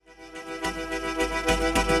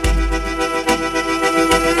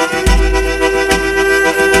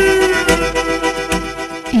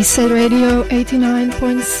Eastside Radio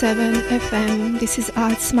 89.7 FM. This is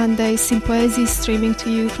Arts Monday Sympoesi streaming to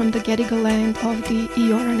you from the Gadigal land of the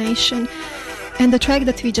Eora Nation. And the track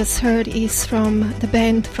that we just heard is from the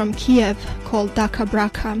band from Kiev called Daka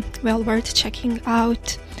Braka. Well worth checking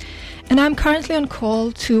out. And I'm currently on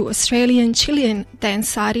call to Australian-Chilean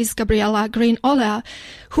dance artist Gabriela Green-Olea,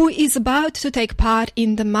 who is about to take part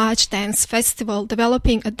in the March Dance Festival,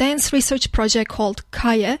 developing a dance research project called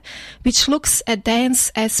Kaye, which looks at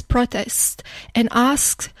dance as protest and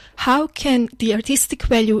asks how can the artistic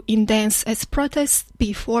value in dance as protest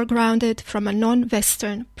be foregrounded from a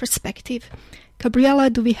non-Western perspective. Gabriela,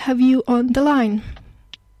 do we have you on the line?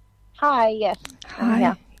 Hi, yes.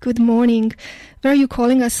 Hi. Good morning. Where are you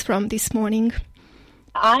calling us from this morning?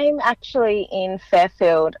 I'm actually in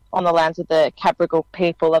Fairfield on the lands of the Cabrogal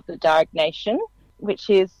people of the Darug Nation, which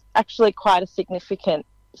is actually quite a significant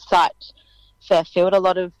site, Fairfield. A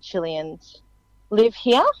lot of Chileans live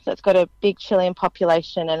here, so it's got a big Chilean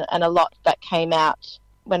population and a lot that came out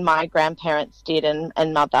when my grandparents did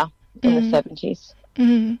and mother in the 70s.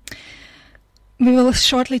 Mm. We will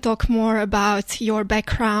shortly talk more about your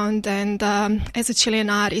background and as a Chilean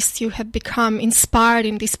artist, you have become inspired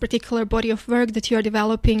in this particular body of work that you are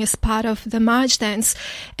developing as part of the March Dance.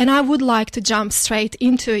 And I would like to jump straight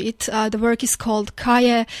into it. The work is called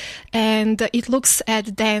Kaye and it looks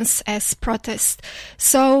at dance as protest.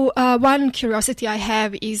 So one curiosity I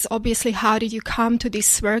have is obviously how did you come to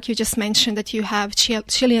this work? You just mentioned that you have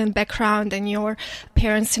Chilean background and your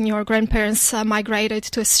parents and your grandparents migrated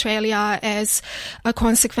to Australia as a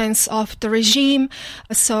consequence of the regime.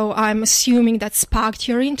 So I'm assuming that sparked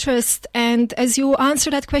your interest. And as you answer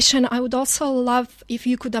that question, I would also love if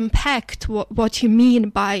you could unpack what you mean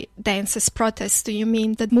by dance as protest. Do you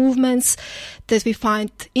mean that movements that we find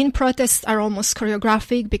in protest are almost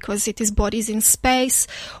choreographic because it is bodies in space?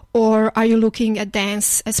 Or are you looking at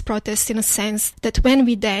dance as protest in a sense that when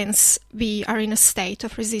we dance, we are in a state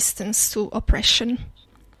of resistance to oppression?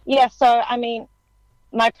 Yeah, so I mean,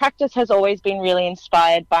 my practice has always been really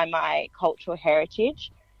inspired by my cultural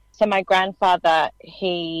heritage. So my grandfather,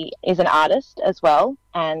 he is an artist as well,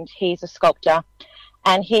 and he's a sculptor.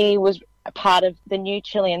 And he was a part of the new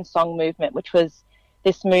Chilean song movement, which was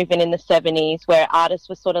this movement in the 70s where artists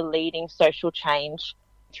were sort of leading social change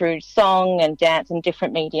through song and dance and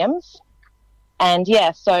different mediums. And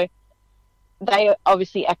yeah, so they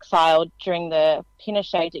obviously exiled during the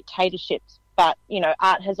Pinochet dictatorships, but, you know,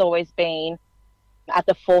 art has always been at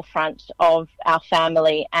the forefront of our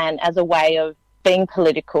family and as a way of being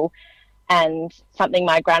political. And something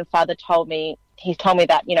my grandfather told me, he told me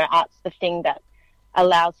that, you know, art's the thing that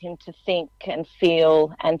allows him to think and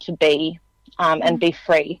feel and to be and be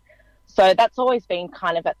free. So that's always been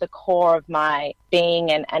kind of at the core of my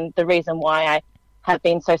being and the reason why I have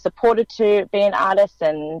been so supported to be an artist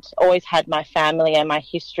and always had my family and my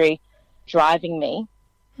history driving me.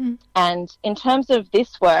 And in terms of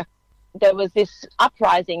this work, there was this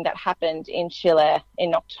uprising that happened in Chile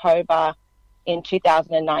in October in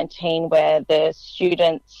 2019 where the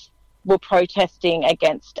students were protesting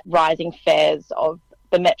against rising fares of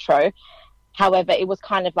the metro. However, it was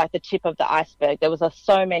kind of like the tip of the iceberg. There was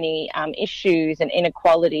so many issues and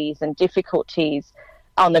inequalities and difficulties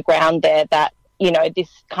on the ground there that, you know, this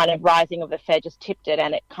kind of rising of the fare just tipped it,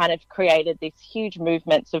 and it kind of created these huge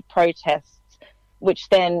movements of protests, which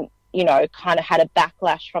then, you know, kind of had a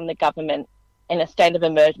backlash from the government in a state of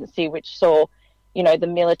emergency, which saw, you know, the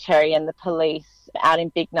military and the police out in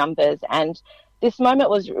big numbers. And this moment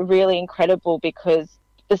was really incredible because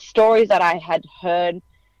the stories that I had heard,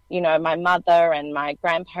 you know, my mother and my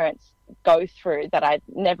grandparents go through that I'd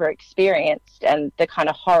never experienced, and the kind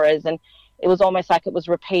of horrors, and it was almost like it was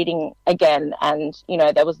repeating again. And, you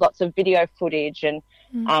know, there was lots of video footage and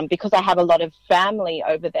because I have a lot of family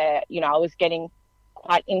over there, you know, I was getting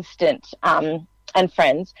quite instant and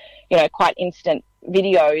friends, you know, quite instant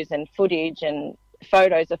videos and footage and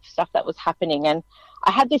photos of stuff that was happening. And I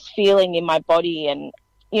had this feeling in my body, and,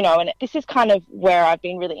 you know, and this is kind of where I've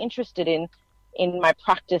been really interested in my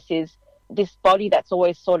practice, is this body that's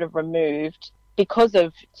always sort of removed because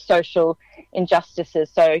of social injustices.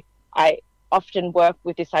 So I often work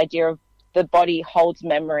with this idea of the body holds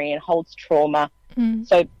memory and holds trauma.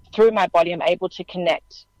 So through my body, I'm able to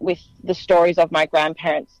connect with the stories of my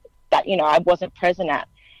grandparents that, you know, I wasn't present at.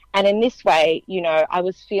 And in this way, you know, I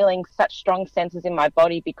was feeling such strong senses in my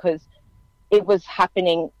body because it was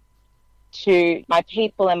happening to my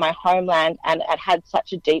people and my homeland, and it had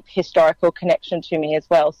such a deep historical connection to me as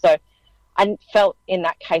well. So I felt in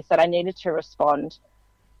that case that I needed to respond.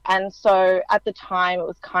 And so at the time, it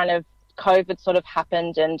was kind of COVID sort of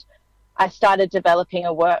happened, and I started developing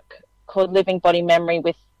a work called Living Body Memory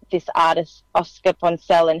with this artist, Oscar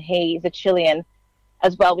Poncel, and he's a Chilean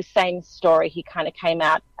as well with same story. He kind of came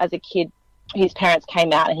out as a kid. His parents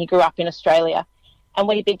came out and he grew up in Australia. And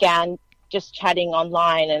we began just chatting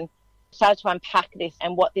online and started to unpack this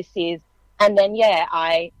and what this is. And then,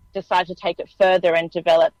 I decided to take it further and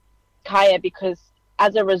develop Kaya, because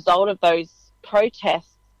as a result of those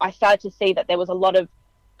protests, I started to see that there was a lot of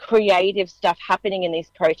creative stuff happening in these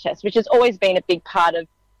protests, which has always been a big part of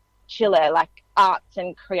Chile. Like, arts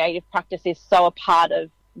and creative practice is so a part of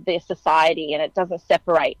their society and it doesn't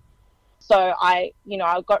separate. So I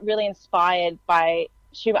got really inspired by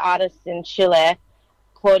two artists in Chile,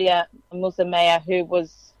 Claudia Muzamea, who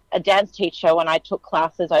was a dance teacher when I took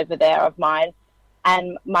classes over there of mine,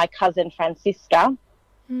 and my cousin Francisca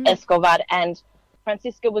Escobar. And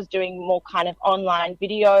Francisca was doing more kind of online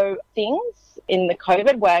video things in the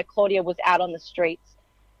COVID, where Claudia was out on the streets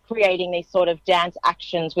creating these sort of dance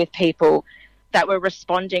actions with people that were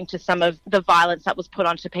responding to some of the violence that was put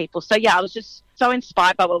onto people. So, I was just so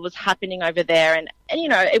inspired by what was happening over there. And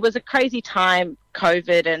it was a crazy time,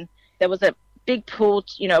 COVID, and there was a big pull,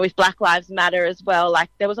 with Black Lives Matter as well. Like,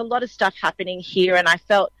 there was a lot of stuff happening here, and I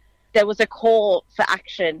felt there was a call for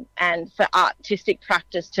action and for artistic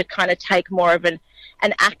practice to kind of take more of an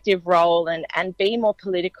active role and be more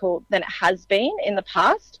political than it has been in the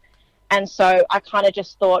past. And so I kind of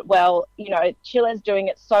just thought, well, Chile's doing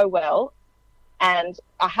it so well, and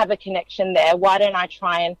I have a connection there. Why don't I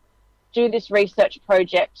try and do this research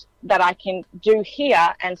project that I can do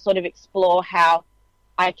here and sort of explore how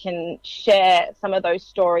I can share some of those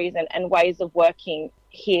stories and ways of working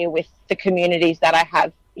here with the communities that I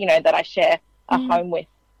have, that I share a home with.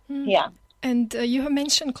 Yeah. And you have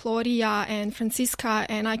mentioned Claudia and Francisca,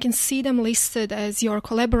 and I can see them listed as your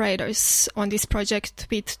collaborators on this project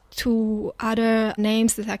with two other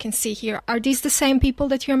names that I can see here. Are these the same people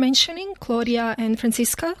that you're mentioning, Claudia and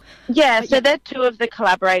Francisca? Yeah, so they're two of the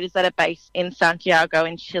collaborators that are based in Santiago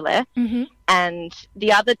in Chile. Mm-hmm. And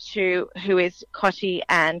the other two, who is Coti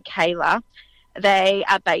and Kayla, they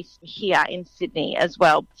are based here in Sydney as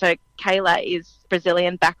well. So Kayla is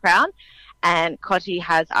Brazilian background, and Coti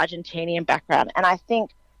has Argentinian background. And I think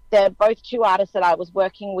they're both two artists that I was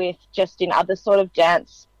working with just in other sort of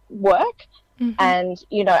dance work. Mm-hmm. And,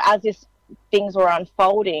 as things were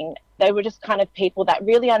unfolding, they were just kind of people that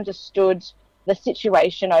really understood the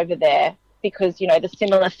situation over there, because, the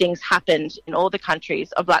similar things happened in all the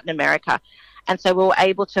countries of Latin America. And so we were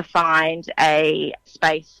able to find a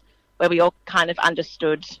space where we all kind of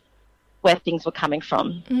understood where things were coming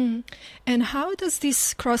from. And how does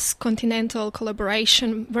this cross-continental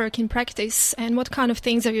collaboration work in practice, and what kind of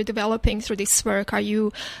things are you developing through this work? Are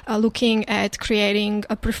you looking at creating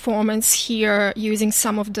a performance here using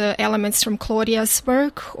some of the elements from Claudia's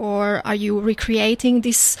work, or are you recreating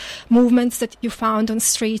these movements that you found on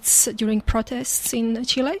streets during protests in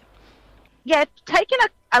Chile? Yeah, taken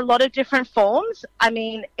a lot of different forms. I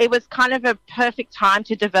mean, it was kind of a perfect time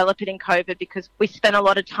to develop it in COVID, because we spent a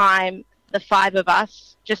lot of time, the five of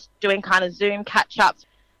us, just doing kind of Zoom catch-ups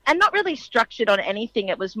and not really structured on anything.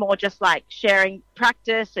 It was more just like sharing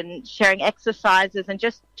practice and sharing exercises and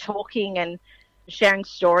just talking and sharing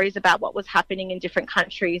stories about what was happening in different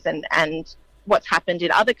countries and what's happened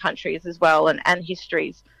in other countries as well, and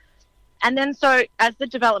histories. And then so as the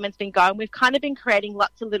development's been going, we've kind of been creating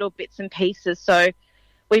lots of little bits and pieces. So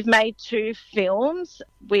we've made 2 films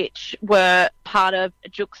which were part of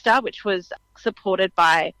Juxta, which was supported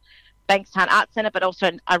by Bankstown Arts Centre, but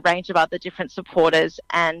also a range of other different supporters.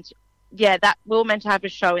 And that we were meant to have a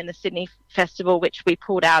show in the Sydney Festival, which we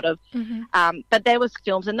pulled out of. Mm-hmm. But there was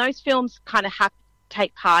films, and those films kind of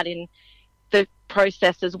take part in the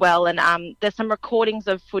process as well. And there's some recordings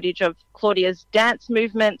of footage of Claudia's dance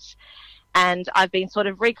movements, and I've been sort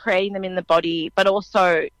of recreating them in the body, but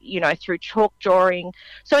also, through chalk drawing.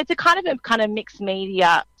 So it's a kind of mixed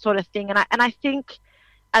media sort of thing. And I think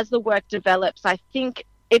as the work develops, I think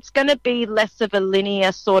it's going to be less of a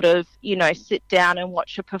linear sort of, sit down and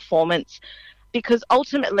watch a performance, because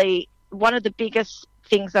ultimately one of the biggest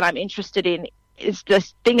things that I'm interested in is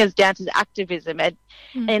this thing as dance as activism. And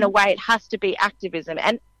in a way it has to be activism.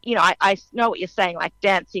 And, I know what you're saying, like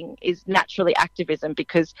dancing is naturally activism,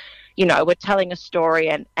 because, we're telling a story,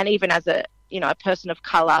 and even as a person of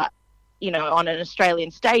colour, on an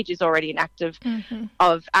Australian stage is already an act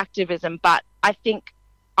of activism. But I think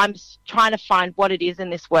I'm trying to find what it is in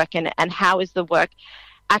this work, and how is the work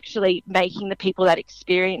actually making the people that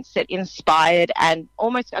experience it inspired and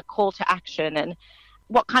almost a call to action, and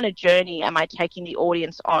what kind of journey am I taking the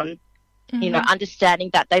audience on, understanding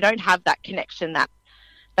that they don't have that connection that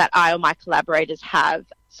I or my collaborators have.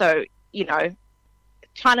 So,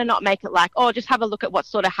 trying to not make it like, oh, just have a look at what's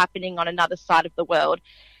sort of happening on another side of the world.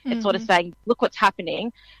 It's sort of saying, look what's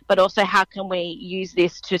happening, but also how can we use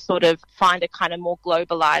this to sort of find a kind of more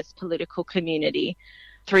globalized political community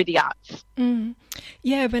through the arts.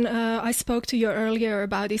 Yeah, when I spoke to you earlier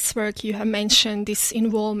about this work, you have mentioned this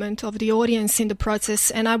involvement of the audience in the process,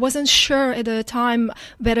 and I wasn't sure at the time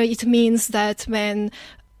whether it means that when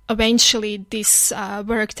eventually this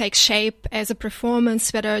work takes shape as a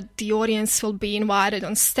performance, whether the audience will be invited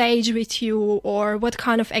on stage with you, or what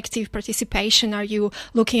kind of active participation are you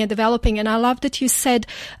looking at developing. And I love that you said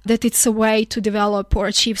that it's a way to develop or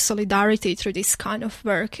achieve solidarity through this kind of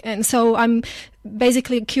work. And so I'm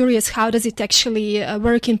basically curious, how does it actually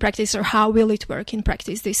work in practice, or how will it work in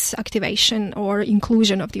practice, this activation or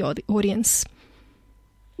inclusion of the audience?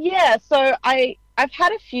 Yeah, so I've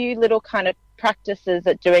had a few little kind of practices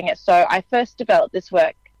at doing it. So I first developed this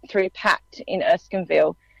work through PACT in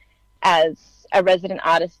Erskineville as a resident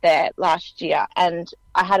artist there last year, and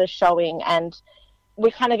I had a showing, and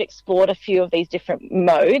we kind of explored a few of these different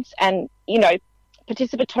modes. And, you know,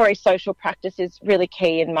 participatory social practice is really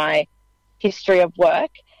key in my history of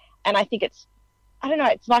work, and I think it's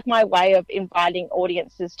like my way of inviting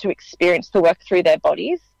audiences to experience the work through their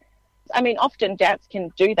bodies. I mean, often dance can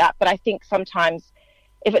do that, but I think sometimes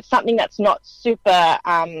if it's something that's not super,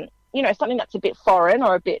 something that's a bit foreign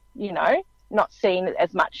or a bit, not seen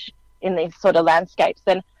as much in these sort of landscapes,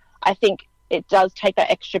 then I think it does take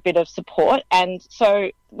that extra bit of support. And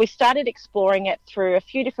so we started exploring it through a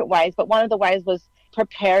few different ways, but one of the ways was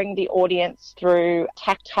preparing the audience through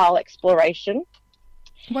tactile exploration.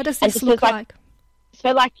 What does this look like?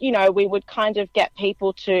 So, we would kind of get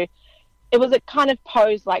people to, it was a kind of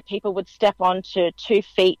pose like people would step onto 2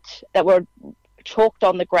 feet that were chalked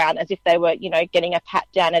on the ground as if they were, getting a pat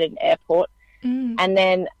down at an airport. And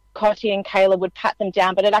then Cotty and Kayla would pat them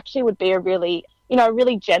down, but it actually would be a really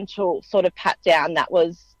gentle sort of pat down that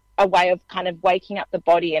was a way of kind of waking up the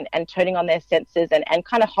body and turning on their senses and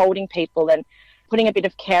kind of holding people and putting a bit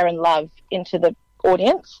of care and love into the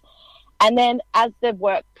audience. And then as the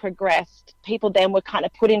work progressed, people then were kind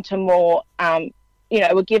of put into more,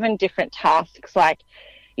 were given different tasks, like,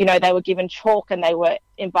 they were given chalk and they were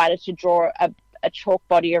invited to draw a chalk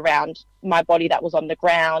body around my body that was on the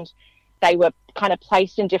ground. They were kind of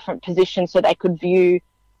placed in different positions so they could view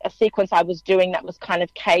a sequence I was doing that was kind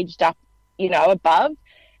of caged up, above.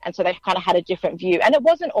 And so they kind of had a different view. And it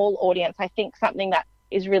wasn't all audience. I think something that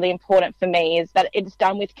is really important for me is that it's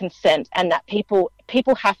done with consent, and that people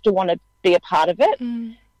have to want to be a part of it.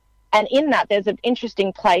 And in that, there's an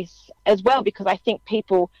interesting place as well, because I think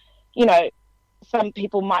people, some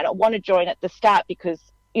people might not want to join at the start because,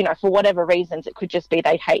 for whatever reasons, it could just be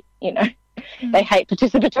they hate, they hate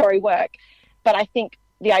participatory work. But I think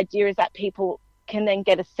the idea is that people can then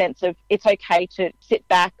get a sense of it's okay to sit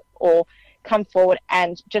back or come forward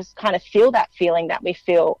and just kind of feel that feeling that we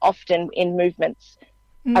feel often in movements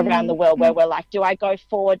around the world, where we're like, do I go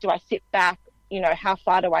forward? Do I sit back? How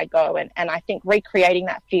far do I go? And I think recreating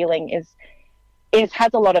that feeling has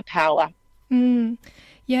a lot of power.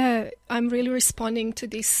 Yeah, I'm really responding to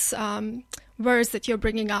this words that you're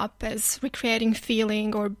bringing up as recreating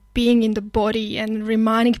feeling or being in the body, and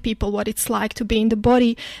reminding people what it's like to be in the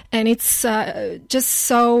body. And it's just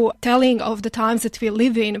so telling of the times that we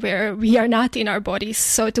live in where we are not in our bodies.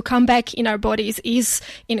 So to come back in our bodies is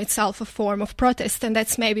in itself a form of protest. And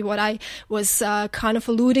that's maybe what I was kind of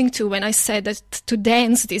alluding to when I said that to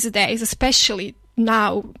dance these days, especially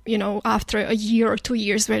now, after a year or 2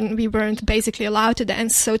 years when we weren't basically allowed to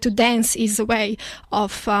dance. So to dance is a way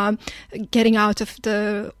of getting out of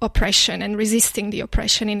the oppression and resisting the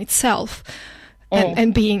oppression in itself.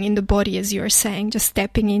 And being in the body, as you were saying, just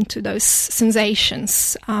stepping into those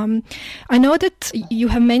sensations. I know that you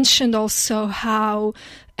have mentioned also how,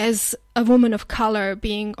 as a woman of color,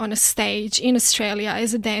 being on a stage in Australia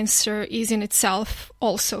as a dancer is in itself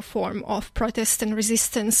also a form of protest and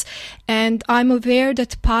resistance. And I'm aware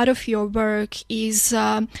that part of your work is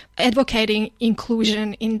advocating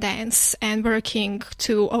inclusion in dance and working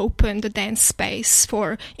to open the dance space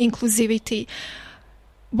for inclusivity.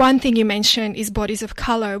 One thing you mentioned is bodies of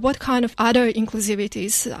color. What kind of other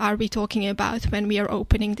inclusivities are we talking about when we are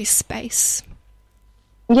opening this space?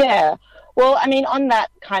 Yeah, well, I mean, on that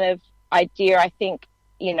kind of idea, I think,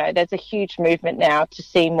 there's a huge movement now to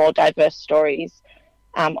see more diverse stories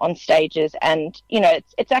on stages. And,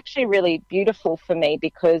 it's actually really beautiful for me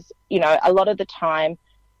because, a lot of the time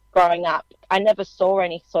growing up, I never saw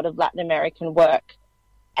any sort of Latin American work.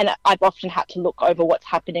 And I've often had to look over what's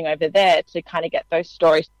happening over there to kind of get those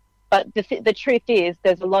stories. But the truth is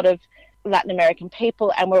there's a lot of Latin American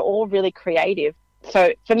people and we're all really creative.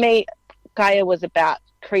 So for me, Gaia was about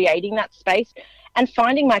creating that space and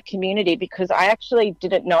finding my community, because I actually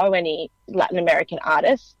didn't know any Latin American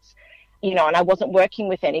artists, and I wasn't working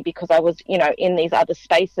with any because I was, in these other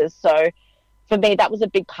spaces. So for me, that was a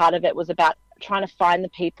big part of it, was about trying to find the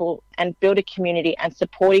people and build a community and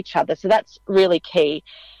support each other. So that's really key.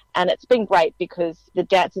 And it's been great because the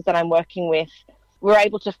dancers that I'm working with, we're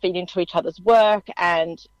able to feed into each other's work,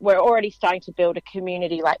 and we're already starting to build a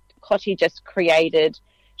community. Like Clotty just created,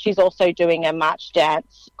 she's also doing a march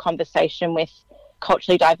dance conversation with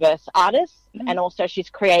culturally diverse artists, and also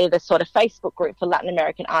she's created a sort of Facebook group for Latin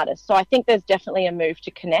American artists. So I think there's definitely a move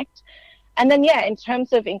to connect. And then, in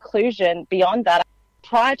terms of inclusion beyond that,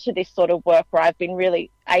 prior to this sort of work where I've been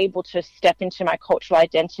really able to step into my cultural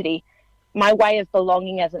identity, my way of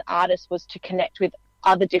belonging as an artist was to connect with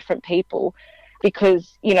other different people,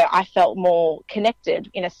 because, I felt more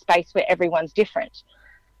connected in a space where everyone's different,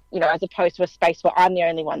 as opposed to a space where I'm the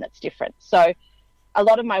only one that's different. So a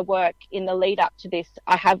lot of my work in the lead up to this,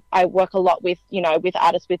 I work a lot with, with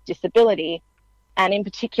artists with disability. And in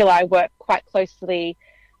particular, I work quite closely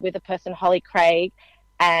with a person, Holly Craig,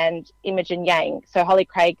 and Imogen Yang. So Holly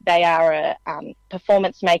Craig, they are a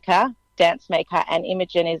performance maker, dance maker, and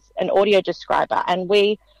Imogen is an audio describer. And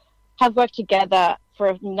we have worked together for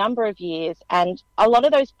a number of years. And a lot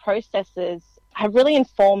of those processes have really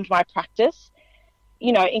informed my practice,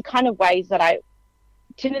 in kind of ways that I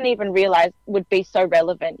didn't even realize would be so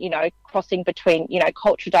relevant, crossing between,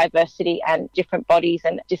 cultural diversity and different bodies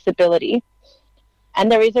and disability.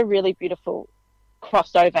 And there is a really beautiful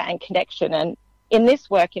crossover and connection. And in this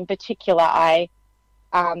work in particular,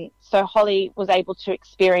 so Holly was able to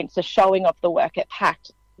experience a showing of the work at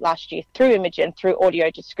PACT last year through Imogen, through audio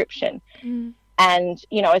description. And,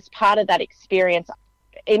 as part of that experience,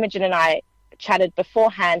 Imogen and I chatted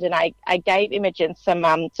beforehand, and I gave Imogen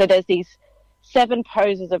some, so there's these 7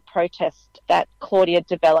 poses of protest that Claudia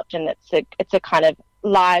developed, and it's a kind of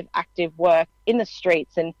live, active work in the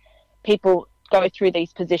streets, and people go through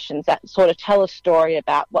these positions that sort of tell a story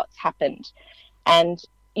about what's happened. And,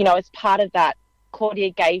 as part of that, Claudia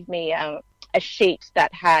gave me a sheet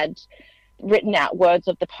that had written out words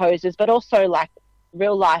of the poses, but also like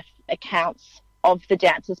real life accounts of the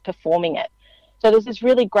dancers performing it. So there's this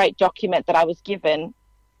really great document that I was given,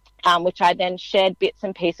 which I then shared bits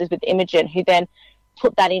and pieces with Imogen, who then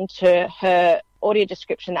put that into her audio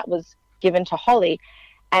description that was given to Holly.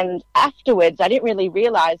 And afterwards, I didn't really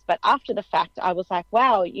realize, but after the fact, I was like,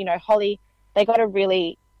 wow, Holly, they got a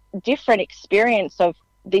really different experience of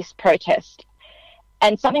this protest.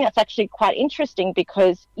 And something that's actually quite interesting,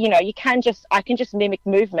 because, I can just mimic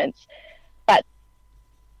movements, but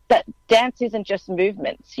that dance isn't just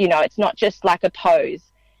movements, it's not just like a pose.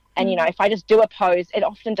 And, if I just do a pose, it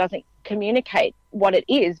often doesn't communicate what it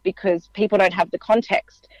is because people don't have the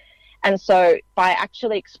context. And so by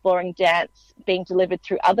actually exploring dance being delivered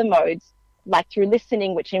through other modes, like through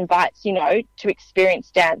listening, which invites, to experience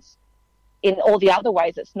dance in all the other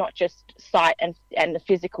ways, it's not just sight and the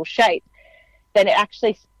physical shape, then it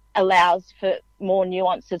actually allows for more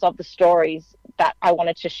nuances of the stories that I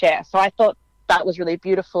wanted to share. So I thought that was really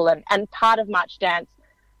beautiful. And part of March Dance,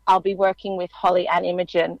 I'll be working with Holly and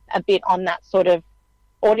Imogen a bit on that sort of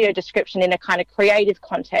audio description in a kind of creative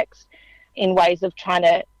context, in ways of trying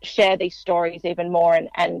to share these stories even more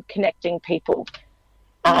and connecting people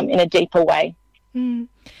in a deeper way.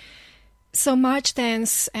 So March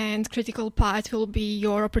Dance and Critical Path will be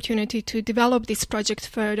your opportunity to develop this project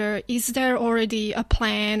further. Is there already a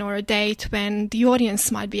plan or a date when the audience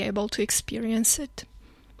might be able to experience it?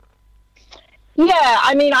 Yeah,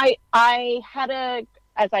 I mean, I had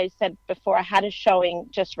as I said before, I had a showing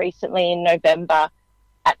just recently in November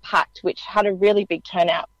at PACT, which had a really big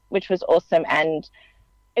turnout, which was awesome. And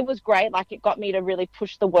it was great. Like, it got me to really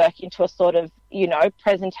push the work into a sort of,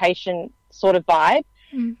 presentation sort of vibe,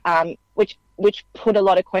 which put a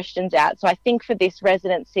lot of questions out. So I think for this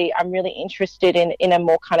residency, I'm really interested in a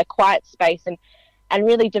more kind of quiet space and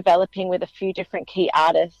really developing with a few different key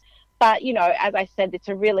artists. But, as I said, it's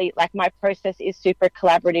a really, like, my process is super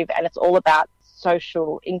collaborative and it's all about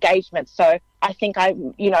social engagement. So I think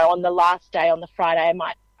on the last day, on the Friday, I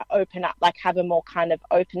might open up, like, have a more kind of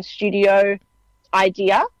open studio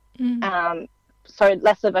idea. So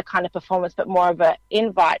less of a kind of performance, but more of an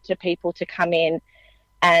invite to people to come in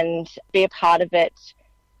and be a part of it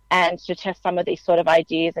and to test some of these sort of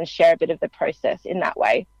ideas and share a bit of the process in that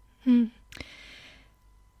way.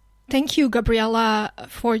 Thank you, Gabriela,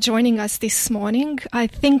 for joining us this morning. I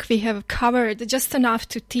think we have covered just enough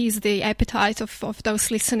to tease the appetite of those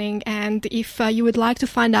listening. And if you would like to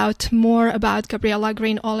find out more about Gabriela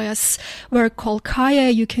Green-Olias' work called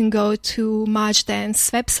Kaya, you can go to March Dance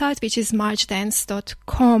website, which is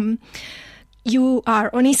marchdance.com. You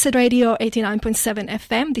are on ESET Radio 89.7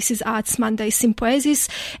 FM. This is Arts Monday Sympoiesis,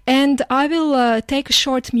 and I will take a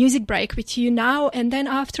short music break with you now, and then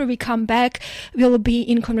after we come back, we'll be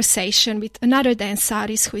in conversation with another dance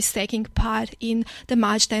artist who is taking part in the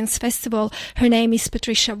March Dance Festival. Her name is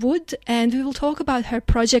Patricia Wood, and we will talk about her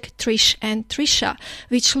project Trish and Trisha,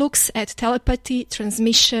 which looks at telepathy,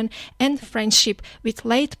 transmission, and friendship with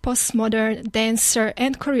late postmodern dancer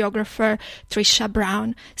and choreographer Trisha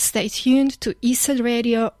Brown. Stay tuned to ESET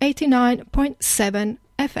Radio 89.7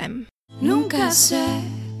 FM. Nunca sé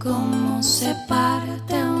cómo se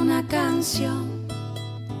parte una canción,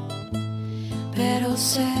 pero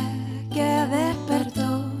sé que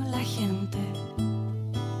despertó la gente.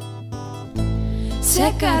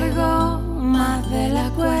 Se cargó más de la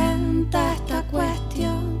cuenta esta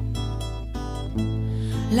cuestión.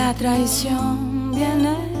 La traición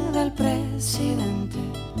viene del presidente.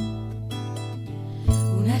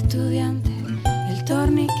 Un estudiante, el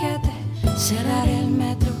torniquete, cerrar el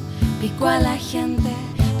metro, pico a la gente,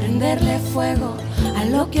 prenderle fuego a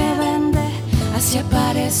lo que vende, así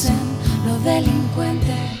aparecen los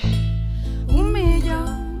delincuentes. 1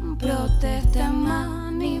 millón protestas más